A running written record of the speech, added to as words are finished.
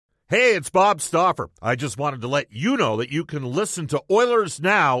Hey, it's Bob Stauffer. I just wanted to let you know that you can listen to Oilers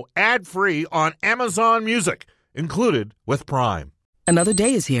Now ad-free on Amazon Music, included with Prime. Another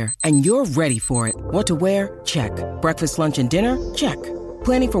day is here, and you're ready for it. What to wear? Check. Breakfast, lunch, and dinner? Check.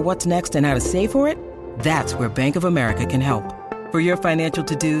 Planning for what's next and how to save for it? That's where Bank of America can help. For your financial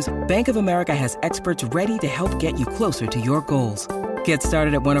to-dos, Bank of America has experts ready to help get you closer to your goals. Get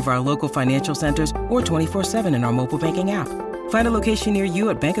started at one of our local financial centers or 24/7 in our mobile banking app. Find a location near you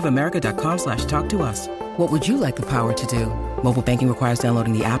at bankofamerica.com/talktous. What would you like the power to do? Mobile banking requires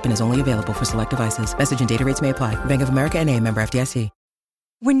downloading the app and is only available for select devices. Message and data rates may apply. Bank of America N.A., member FDIC.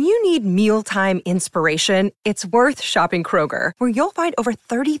 When you need mealtime inspiration, it's worth shopping Kroger, where you'll find over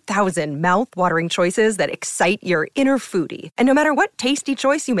 30,000 mouth-watering choices that excite your inner foodie. And no matter what tasty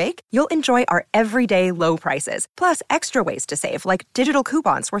choice you make, you'll enjoy our everyday low prices, plus extra ways to save, like digital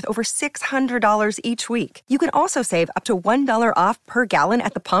coupons worth over $600 each week. You can also save up to $1 off per gallon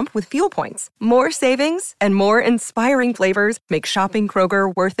at the pump with fuel points. More savings and more inspiring flavors make shopping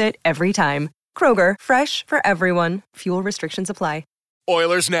Kroger worth it every time. Kroger, fresh for everyone. Fuel restrictions apply.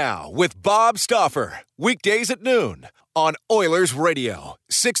 Oilers Now with Bob Stauffer. Weekdays at noon on Oilers Radio,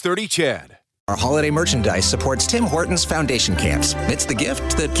 630 CHED. Our holiday merchandise supports Tim Hortons Foundation Camps. It's the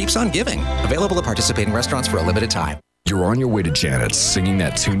gift that keeps on giving. Available at participating restaurants for a limited time. You're on your way to Janet's singing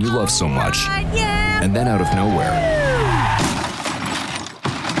that tune you love so much. And then out of nowhere,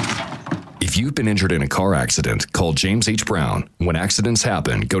 if you've been injured in a car accident, call James H. Brown. When accidents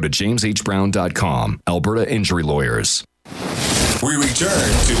happen, go to jameshbrown.com. Alberta Injury Lawyers. We return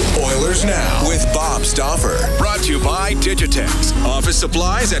to Oilers Now with Bob Stauffer. Brought to you by Digitex. Office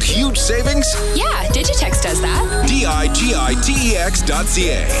supplies at huge savings? Yeah, Digitex does that. Digitex.ca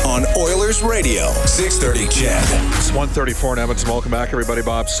on Oilers Radio, 630 CHED. It's 1:34 in Edmonton. Welcome back, everybody.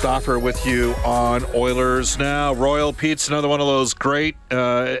 Bob Stauffer with you on Oilers Now. Royal Pete's, another one of those great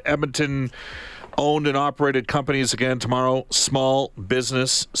Edmonton-owned and operated companies again tomorrow. Small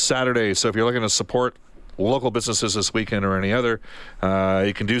Business Saturday. So if you're looking to support local businesses this weekend or any other,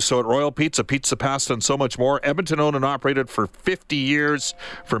 you can do so at Royal Pizza, Pizza Pasta, and so much more. Edmonton owned and operated for 50 years.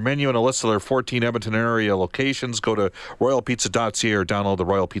 For menu and a list of their 14 Edmonton area locations, go to royalpizza.ca or download the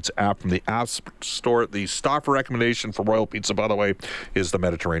Royal Pizza app from the App Store. The Stauffer recommendation for Royal Pizza, by the way, is the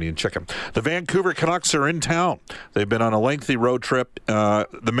Mediterranean chicken. The Vancouver Canucks are in town. They've been on a lengthy road trip.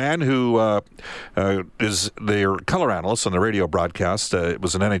 The man who is their color analyst on the radio broadcast,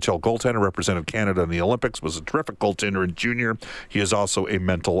 was an NHL goaltender, represented Canada in the Olympics, was a terrific goaltender in junior. He is also a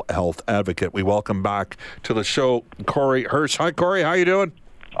mental health advocate. We welcome back to the show Corey Hirsch. Hi, Corey. How you doing?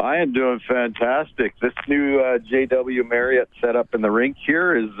 I am doing fantastic. This new JW Marriott setup in the rink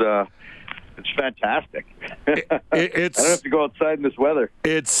here is it's fantastic. I don't have to go outside in this weather.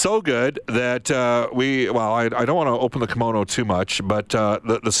 It's so good that I don't want to open the kimono too much, but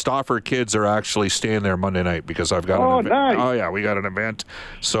the Stauffer kids are actually staying there Monday night because I've got an event. Nice. Oh, yeah, we got an event.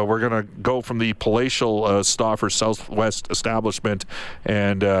 So we're going to go from the palatial Stauffer Southwest establishment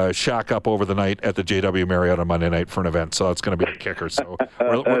and shack up over the night at the JW Marriott on Monday night for an event. So that's going to be the kicker. So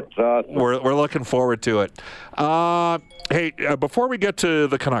That's awesome. We're looking forward to it. Hey, before we get to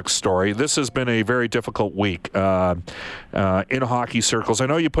the Canucks story, this has been a very difficult week in hockey circles. I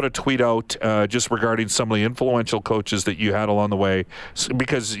know you put a tweet out just regarding some of the influential coaches that you had along the way,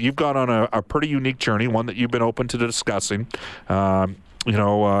 because you've gone on a pretty unique journey, one that you've been open to discussing. You're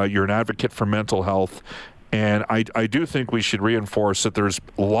an advocate for mental health. And I do think we should reinforce that there's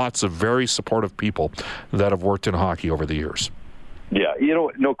lots of very supportive people that have worked in hockey over the years. Yeah,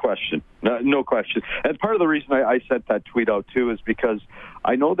 no question. No question. And part of the reason I sent that tweet out, too, is because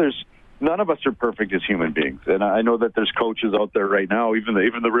I know none of us are perfect as human beings. And I know that there's coaches out there right now, even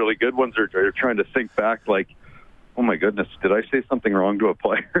the really good ones are trying to think back like, oh, my goodness, did I say something wrong to a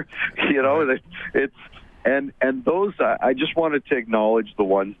player? And those, I just wanted to acknowledge the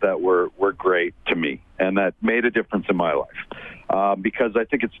ones that were great to me and that made a difference in my life. Because I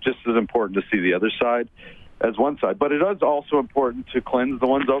think it's just as important to see the other side as one side. But it is also important to cleanse the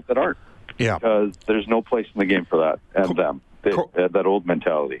ones out that aren't. Yeah. Because there's no place in the game for that and them. That old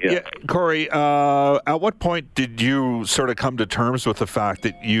mentality. Yeah. Corey, at what point did you sort of come to terms with the fact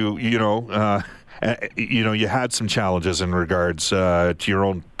that you had some challenges in regards to your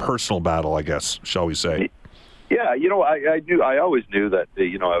own personal battle, I guess, shall we say? Yeah, I always knew that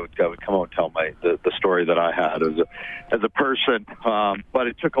I would come out and tell the story that I had as a person, but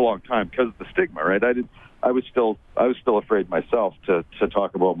it took a long time because of the stigma, right? I was still afraid myself to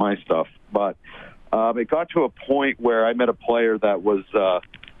talk about my stuff, but it got to a point where I met a player that was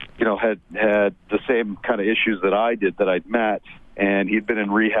had the same kind of issues that I did, that I'd met, and he'd been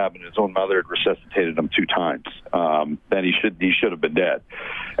in rehab, and his own mother had resuscitated him 2 times. Then he should have been dead.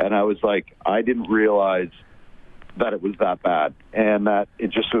 And I was like, I didn't realize that it was that bad, and that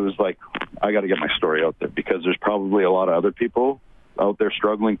it was like, I got to get my story out there, because there's probably a lot of other people out there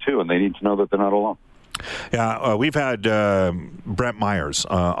struggling too, and they need to know that they're not alone. Yeah, we've had Brent Myers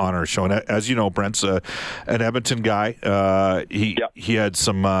on our show, and as you know, Brent's an Edmonton guy. He had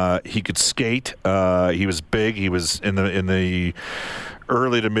some. He could skate. He was big. He was in the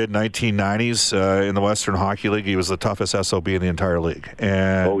early to mid 1990s in the Western Hockey League. He was the toughest SOB in the entire league.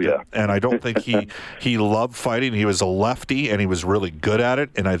 And, and I don't think he loved fighting. He was a lefty, and he was really good at it.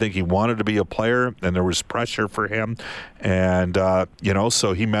 And I think he wanted to be a player, and there was pressure for him. And,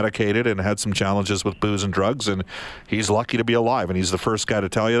 so he medicated and had some challenges with booze and drugs, and he's lucky to be alive. And he's the first guy to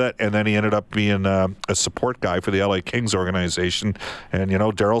tell you that. And then he ended up being a support guy for the LA Kings organization. And,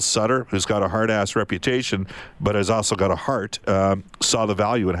 Daryl Sutter, who's got a hard-ass reputation, but has also got a heart, saw the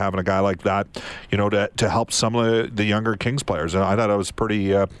value in having a guy like that, to help some of the younger Kings players. And I thought it was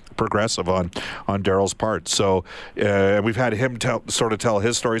pretty progressive on Daryl's part. So we've had him tell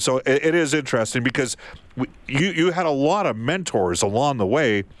his story. So it is interesting, because you had a lot of mentors along the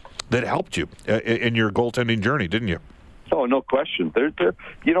way that helped you in your goaltending journey, didn't you? Oh, no question. There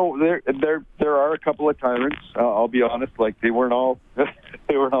are a couple of tyrants. I'll be honest. Like, they weren't all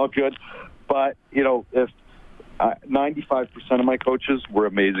good, but if 95% of my coaches were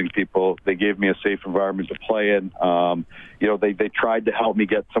amazing people. They gave me a safe environment to play in. They tried to help me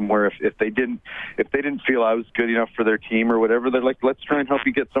get somewhere. If they didn't feel I was good enough for their team or whatever, they're like, let's try and help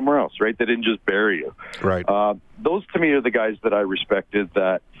you get somewhere else, right? They didn't just bury you. Right. Those to me are the guys that I respected.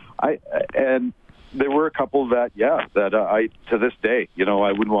 And there were a couple that I to this day,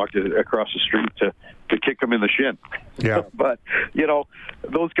 I wouldn't walk across the street to kick them in the shin. Yeah. But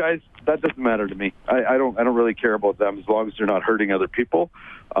those guys, that doesn't matter to me. I don't really care about them as long as they're not hurting other people.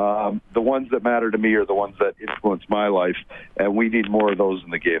 The ones that matter to me are the ones that influence my life, and we need more of those in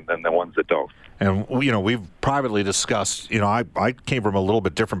the game than the ones that don't. And we've privately discussed. I came from a little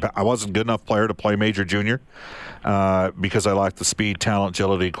bit different. I wasn't a good enough player to play major junior because I lacked the speed, talent,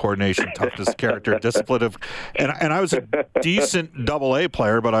 agility, coordination, toughness, character, discipline. And I was a decent AA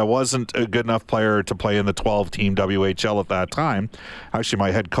player, but I wasn't a good enough player to play in the 12-team WHL at that time. Actually,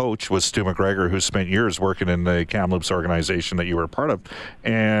 my head coach was Stu McGregor, who spent years working in the Kamloops organization that you were a part of.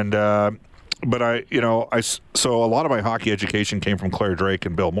 And so a lot of my hockey education came from Claire Drake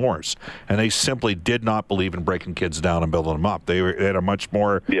and Bill Morse, and they simply did not believe in breaking kids down and building them up. They had a much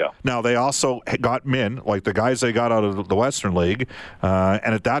more. Yeah. Now they also got men, like the guys they got out of the Western League,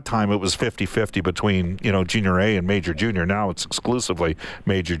 and at that time it was 50-50 between junior A and major junior. Now it's exclusively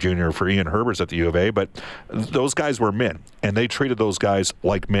major junior for Ian Herbers at the U of A. But those guys were men, and they treated those guys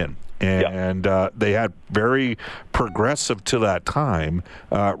like men. And they had very progressive to that time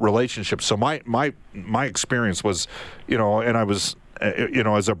relationships. So my experience was, and I was,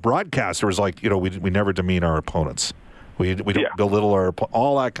 as a broadcaster, was like, we never demean our opponents. We don't belittle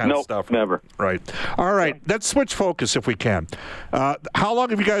all that kind of stuff. Never. Right. All right. Let's switch focus if we can. How long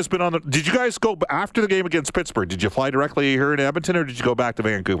have you guys been on did you guys go after the game against Pittsburgh? Did you fly directly here in Edmonton, or did you go back to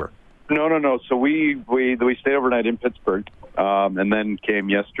Vancouver? No. So we stayed overnight in Pittsburgh, and then came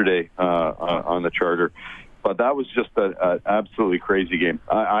yesterday on the charter. But that was just an absolutely crazy game.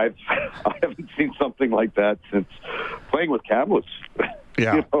 I haven't seen something like that since playing with Kamloops.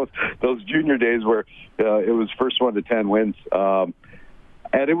 Yeah. Those junior days where it was first 1 to 10 wins, and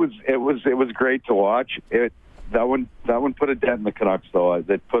it was great to watch. That one put a dent in the Canucks, though.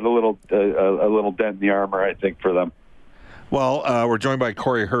 It put a little dent in the armor, I think, for them. Well, we're joined by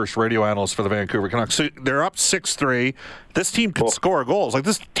Corey Hirsch, radio analyst for the Vancouver Canucks. So they're up 6-3. This team can score goals. Like,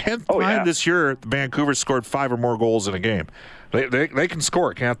 this 10th time this year, Vancouver scored 5 or more goals in a game. They can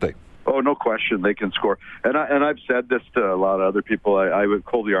score, can't they? Oh, no question, they can score. And I've said this to a lot of other people.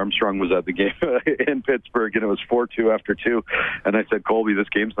 Colby Armstrong was at the game in Pittsburgh, and it was 4-2 after 2. And I said, Colby, this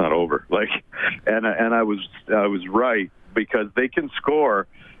game's not over. And I was right, because they can score,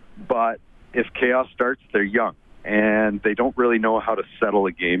 but if chaos starts, they're young. And they don't really know how to settle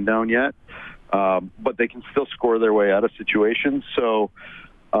a game down yet, but they can still score their way out of situations. So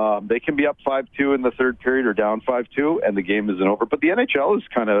they can be up 5-2 in the third period or down 5-2, and the game isn't over. But the NHL is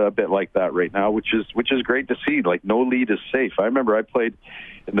kind of a bit like that right now, which is great to see. Like, no lead is safe. I remember I played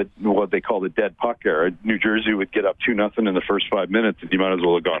in what they call the dead puck era. New Jersey would get up 2-0 in the first 5 minutes, and you might as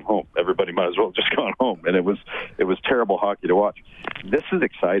well have gone home. Everybody might as well have just gone home, and it was terrible hockey to watch. This is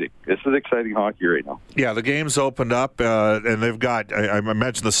exciting. This is exciting hockey right now. Yeah, the game's opened up, and they've got, I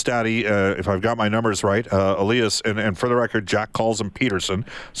mentioned the statty, if I've got my numbers right, Elias, and for the record, Jack calls him Peterson.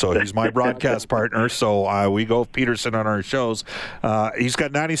 So he's my broadcast partner. So we go with Peterson on our shows. He's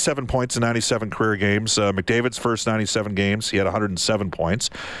got 97 points in 97 career games. McDavid's first 97 games, he had 107 points.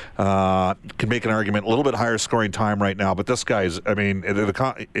 Can make an argument a little bit higher scoring time right now, but this guy's, I mean,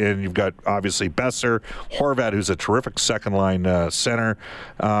 and you've got obviously Besser, Horvat, who's a terrific second line center,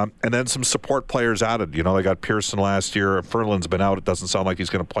 and then some support players added. You know, they got Pearson last year. Ferland's been out. It doesn't sound like he's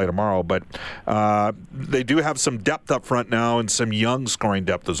going to play tomorrow, but they do have some depth up front now and some young scoring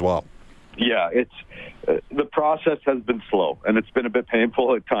depth as well. Yeah, it's the process has been slow, and it's been a bit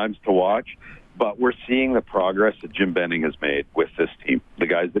painful at times to watch, but we're seeing the progress that Jim Benning has made with this team. The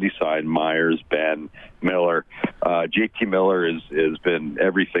guys that he signed, Myers, Ben, Miller, JT Miller has been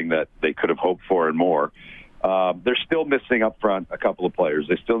everything that they could have hoped for and more. They're still missing up front a couple of players.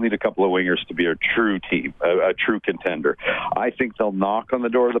 They still need a couple of wingers to be a true team, a true contender. I think they'll knock on the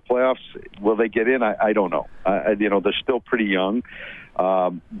door of the playoffs. Will they get in? I don't know. You know, they're still pretty young,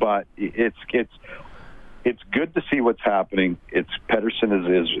 but it's good to see what's happening. Pedersen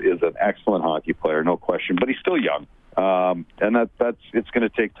is an excellent hockey player, no question, but he's still young, and it's going to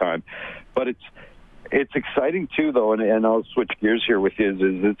take time. But it's exciting too, though, and I'll switch gears here with you. Is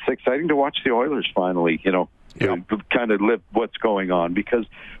it's exciting to watch the Oilers finally, you know, kind of live what's going on, because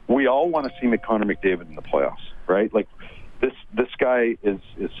we all want to see Connor McDavid in the playoffs, right? Like this guy is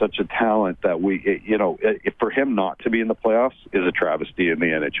such a talent that for him not to be in the playoffs is a travesty in the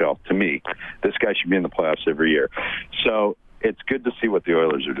NHL. To me, this guy should be in the playoffs every year. So it's good to see what the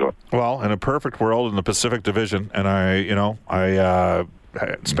Oilers are doing. Well, in a perfect world in the Pacific Division, and I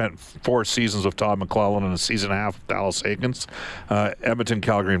spent 4 seasons with Todd McClellan and a season and a half with Dallas Eakins. Edmonton,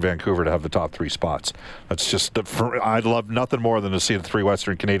 Calgary, and Vancouver to have the top 3 spots. That's just, I'd love nothing more than to see the 3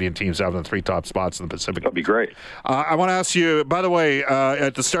 Western Canadian teams having the 3 top spots in the Pacific. That'd be great. I want to ask you, by the way,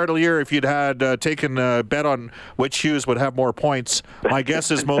 at the start of the year, if you'd had taken a bet on which Hughes would have more points, my guess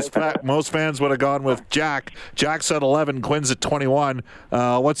is most fans would have gone with Jack. Jack's at 11, Quinn's at 21.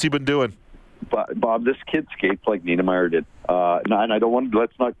 What's he been doing? Bob, this kid skates like Niedermayer did, and I don't want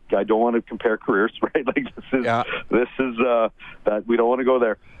to compare careers, right? Like this is that we don't want to go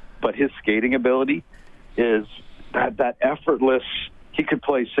there, but his skating ability is that effortless. He could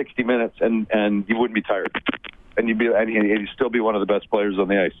play 60 minutes and you wouldn't be tired, and he'd still be one of the best players on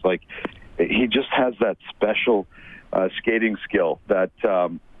the ice. Like he just has that special skating skill that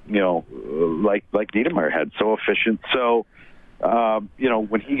like Niedermayer had, so efficient, so.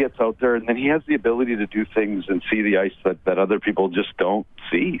 When he gets out there, and then he has the ability to do things and see the ice that other people just don't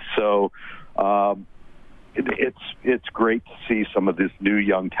see. So it's great to see some of this new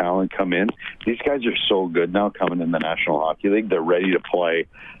young talent come in. These guys are so good now coming in the National Hockey League. They're ready to play.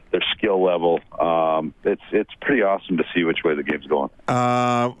 Their skill level. It's pretty awesome to see which way the game's going.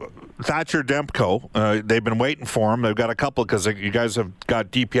 Thatcher Demko, they've been waiting for him. They've got a couple because you guys have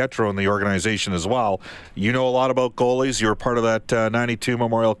got DiPietro in the organization as well. You know a lot about goalies. You were part of that 92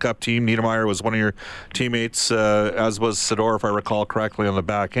 Memorial Cup team. Niedermayer was one of your teammates, as was Sador, if I recall correctly, on the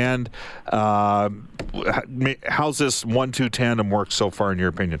back end. How's this 1-2 tandem work so far, in your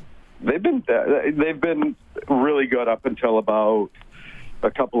opinion? They've been really good up until about a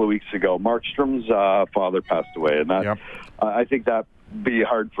couple of weeks ago. Markstrom's father passed away, and that I think that be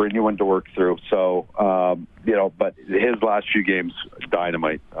hard for anyone to work through. So, but his last few games,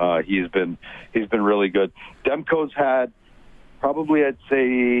 dynamite. He's been really good. Demko's had probably, I'd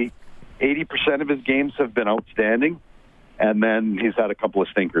say, 80% of his games have been outstanding, and then he's had a couple of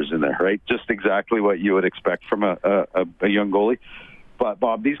stinkers in there. Right, just exactly what you would expect from a young goalie. But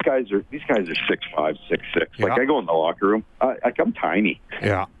Bob, these guys are 6'5", 6'6". Yeah. Like I go in the locker room, I'm tiny.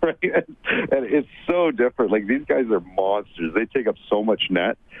 Yeah, right? And it's so different. Like these guys are monsters. They take up so much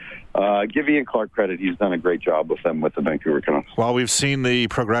net. Give Ian Clark credit; he's done a great job with them with the Vancouver Canucks. Well, we've seen the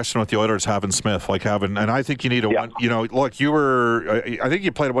progression with the Oilers having Smith, and I think you need one. Look, you were. I think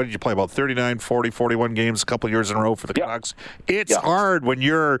you played. What did you play? About 39, 40, 41 games, a couple of years in a row for the Canucks. It's hard when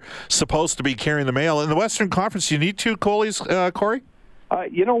you're supposed to be carrying the mail in the Western Conference. You need 2 goalies, Corey.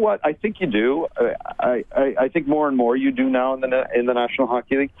 You know what? I think you do. I think more and more you do now in the National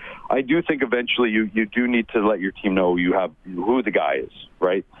Hockey League. I do think eventually you do need to let your team know you have who the guy is,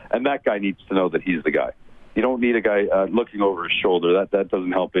 right? And that guy needs to know that he's the guy. You don't need a guy looking over his shoulder. That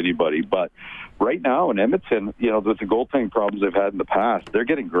doesn't help anybody. But right now in Edmonton, with the goaltending problems they've had in the past, they're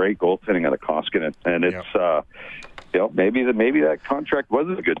getting great goaltending out of Koskinen, and it's. Maybe that contract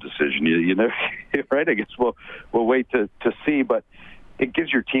wasn't a good decision. You know, right? I guess we'll wait to see, but it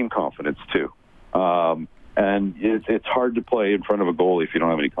gives your team confidence too, and it's hard to play in front of a goalie if you don't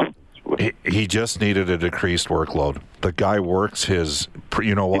have any confidence He just needed a decreased workload. The guy works his,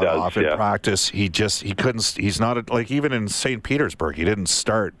 off in practice. He couldn't. He's not like even in St. Petersburg. He didn't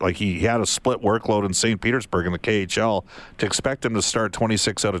start like he had a split workload in St. Petersburg in the KHL. To expect him to start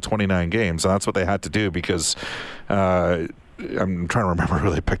 26 out of 29 games, and that's what they had to do because. I'm trying to remember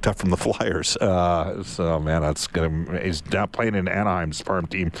who they picked up from the Flyers. So, man, that's good. He's not playing in Anaheim's farm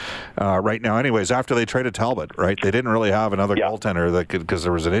team right now. Anyways, after they traded Talbot, right, they didn't really have another goaltender because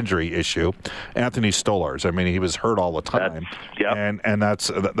there was an injury issue. Anthony Stolarz. I mean, he was hurt all the time. And that's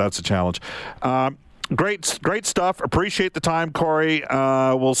a challenge. Great stuff. Appreciate the time, Corey.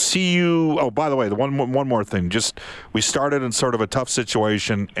 We'll see you. Oh, by the way, one more thing. Just we started in sort of a tough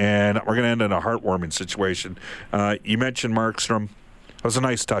situation, and we're going to end in a heartwarming situation. You mentioned Markstrom. It was a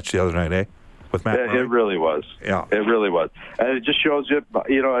nice touch the other night, eh? With Matt Murray. It really was. Yeah, it really was, and it just shows you.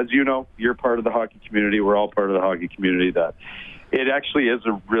 As you know, you're part of the hockey community. We're all part of the hockey community. That it actually is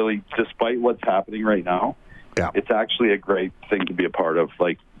a really, despite what's happening right now. Yeah. It's actually a great thing to be a part of.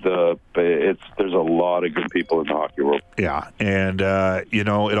 Like there's a lot of good people in the hockey world. Yeah, and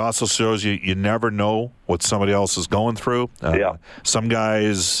it also shows you never know what somebody else is going through. Some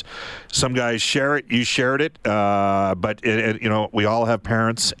guys share it. You shared it, but we all have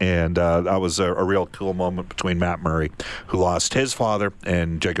parents, and that was a real cool moment between Matt Murray, who lost his father,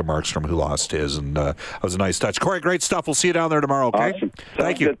 and Jacob Markstrom, who lost his, and that was a nice touch. Corey, great stuff. We'll see you down there tomorrow. Okay, awesome.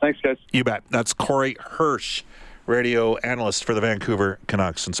 Thank you. Good. Thanks, guys. You bet. That's Corey Hirsch, radio analyst for the Vancouver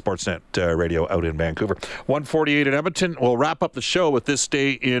Canucks and Sportsnet Radio out in Vancouver. 1:48 in Edmonton. We'll wrap up the show with this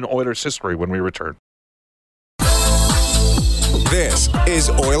day in Oilers history when we return. This is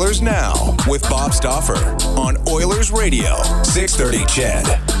Oilers Now with Bob Stauffer on Oilers Radio, 630 CHED.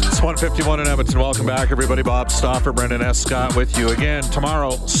 It's 1:51 in Edmonton. Welcome back, everybody. Bob Stauffer, Brendan Escott with you again.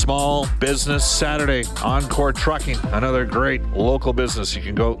 Tomorrow, Small Business Saturday, Encore Trucking, another great local business you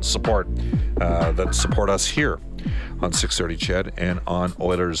can go support that support us here on 630 CHED and on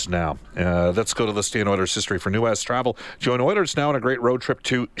Oilers Now. Let's go to this day in Oilers history for New West Travel. Join Oilers Now on a great road trip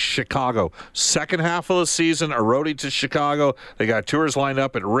to Chicago. Second half of the season, a roadie to Chicago. They got tours lined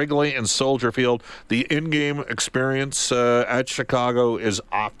up at Wrigley and Soldier Field. The in-game experience at Chicago is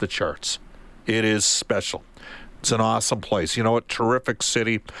off the charts. It is special. It's an awesome place. You know what? Terrific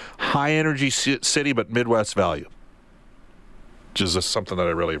city. High-energy city, but Midwest value. Which is just something that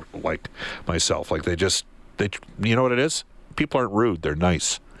I really like myself. Like you know what it is? People aren't rude. They're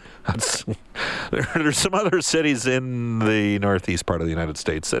nice. There's some other cities in the northeast part of the United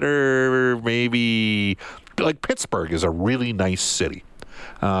States that are maybe like Pittsburgh is a really nice city.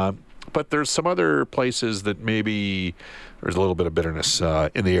 But there's some other places that maybe there's a little bit of bitterness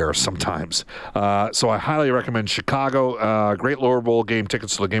in the air sometimes. So I highly recommend Chicago. Great lower bowl game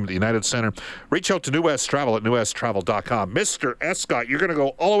tickets to the game at the United Center. Reach out to New West Travel at newwesttravel.com. Mr. Escott, you're going to go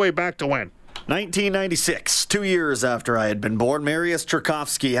all the way back to when? 1996, 2 years after I had been born, Mariusz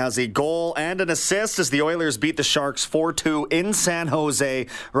Czerkawski has a goal and an assist as the Oilers beat the Sharks 4-2 in San Jose.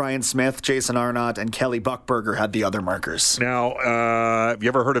 Ryan Smith, Jason Arnott, and Kelly Buchberger had the other markers. Now, have you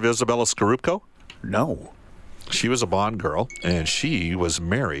ever heard of Isabella Skorupko? No. She was a Bond girl, and she was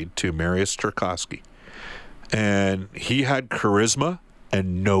married to Mariusz Czerkawski. And he had charisma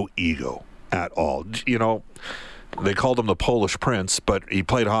and no ego at all. They called him the Polish Prince, but he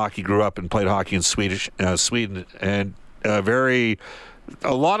played hockey, grew up and played hockey in Sweden, and a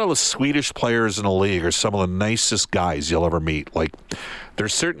lot of the Swedish players in the league are some of the nicest guys you'll ever meet. Like,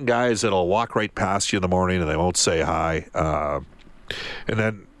 there's certain guys that'll walk right past you in the morning and they won't say hi. And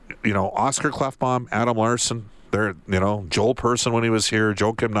then, Oscar Klefbom, Adam Larsson, Joel Person when he was here,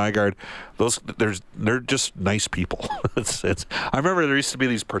 Joakim Nygard, they're just nice people. I remember there used to be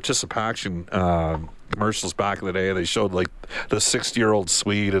these participation commercials back in the day, and they showed like the 60-year-old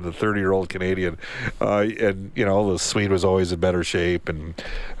Swede and the 30-year-old Canadian, and the Swede was always in better shape, and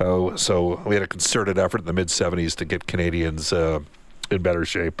so we had a concerted effort in the mid-70s to get Canadians in better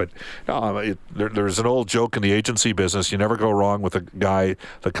shape. But there's an old joke in the agency business: you never go wrong with a guy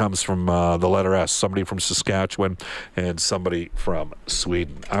that comes from the letter S, somebody from Saskatchewan and somebody from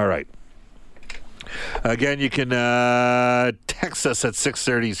Sweden. All right. Again, you can text us at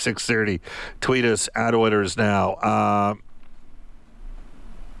 630. Tweet us at Oilers Now.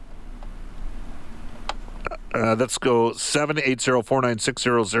 Let's go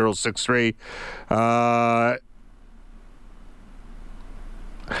 780-496-0063.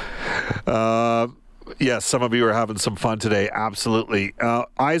 Yes, some of you are having some fun today. Absolutely.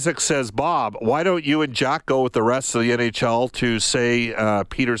 Isaac says, Bob, why don't you and Jack go with the rest of the NHL to say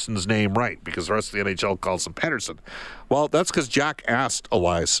Peterson's name right? Because the rest of the NHL calls him Pettersson. Well, that's because Jack asked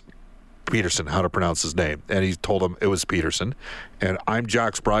Elias Peterson how to pronounce his name. And he told him it was Peterson. And I'm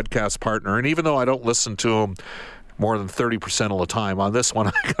Jack's broadcast partner. And even though I don't listen to him more than 30% of the time, on this one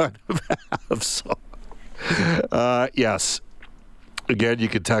I kind of have. So, yes. Again, you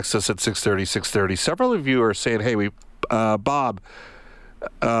can text us at 630. Several of you are saying, hey, Bob,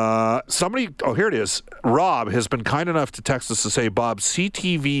 somebody, here it is. Rob has been kind enough to text us to say, Bob,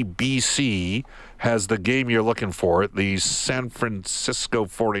 CTV BC has the game you're looking for, the San Francisco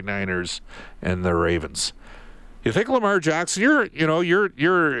 49ers and the Ravens. You think Lamar Jackson, you're younger.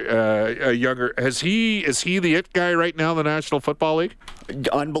 Is he the it guy right now in the National Football League?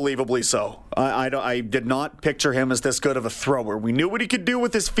 Unbelievably so. I did not picture him as this good of a thrower. We knew what he could do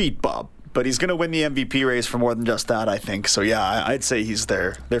with his feet, Bob. But he's going to win the MVP race for more than just that, I think. So, yeah, I'd say he's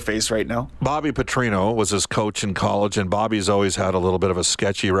their face right now. Bobby Petrino was his coach in college, and Bobby's always had a little bit of a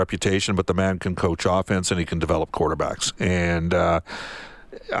sketchy reputation, but the man can coach offense and he can develop quarterbacks. And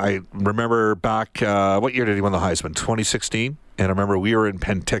I remember back, what year did he win the Heisman? 2016? And I remember we were in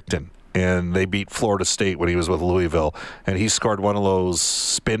Penticton, and they beat Florida State when he was with Louisville, and he scored one of those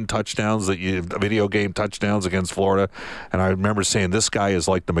spin touchdowns, video game touchdowns against Florida. And I remember saying, this guy is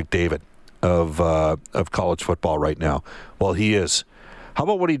like the McDavid of college football right now. Well, he is. How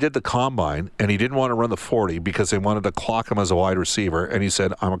about when he did the combine and he didn't want to run the 40 because they wanted to clock him as a wide receiver, and he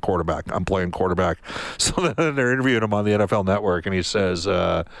said, I'm a quarterback. I'm playing quarterback. So then they're interviewing him on the NFL Network, and he says,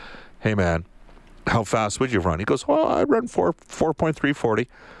 hey, man, how fast would you run? He goes, well, I'd run 4.340.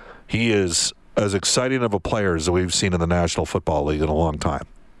 He is as exciting of a player as we've seen in the National Football League in a long time.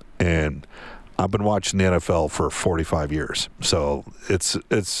 And I've been watching the NFL for 45 years, so it's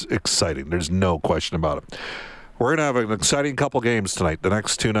exciting. There's no question about it. We're going to have an exciting couple games tonight, the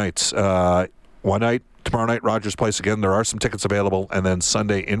next two nights. One night, tomorrow night, Rogers Place again. There are some tickets available. And then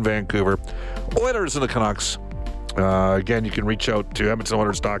Sunday in Vancouver, Oilers and the Canucks. Again, you can reach out to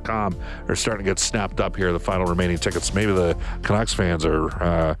EdmontonOilers.com. They're starting to get snapped up here, the final remaining tickets. Maybe the Canucks fans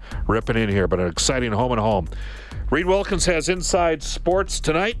are ripping in here, but an exciting home and home. Reed Wilkins has Inside Sports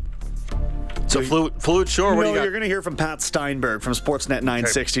tonight. It's a fluid show. What do you got? You're going to hear from Pat Steinberg from Sportsnet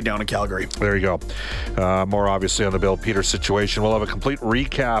 960 down in Calgary. There you go. More obviously on the Bill Peters situation. We'll have a complete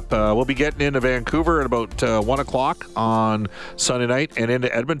recap. We'll be getting into Vancouver at about 1 o'clock on Sunday night and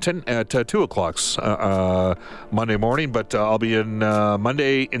into Edmonton at 2 o'clock Monday morning. But I'll be in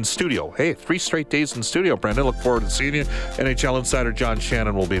Monday in studio. Hey, 3 straight days in studio, Brendan. Look forward to seeing you. NHL insider John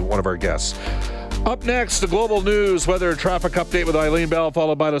Shannon will be one of our guests. Up next, the global news, weather and traffic update with Eileen Bell,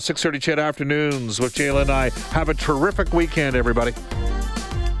 followed by the 6:30 CHED Afternoons with Jayla and I. Have a terrific weekend, everybody.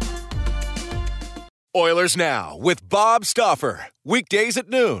 Oilers Now with Bob Stauffer. Weekdays at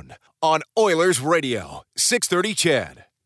noon on Oilers Radio, 6:30 CHED.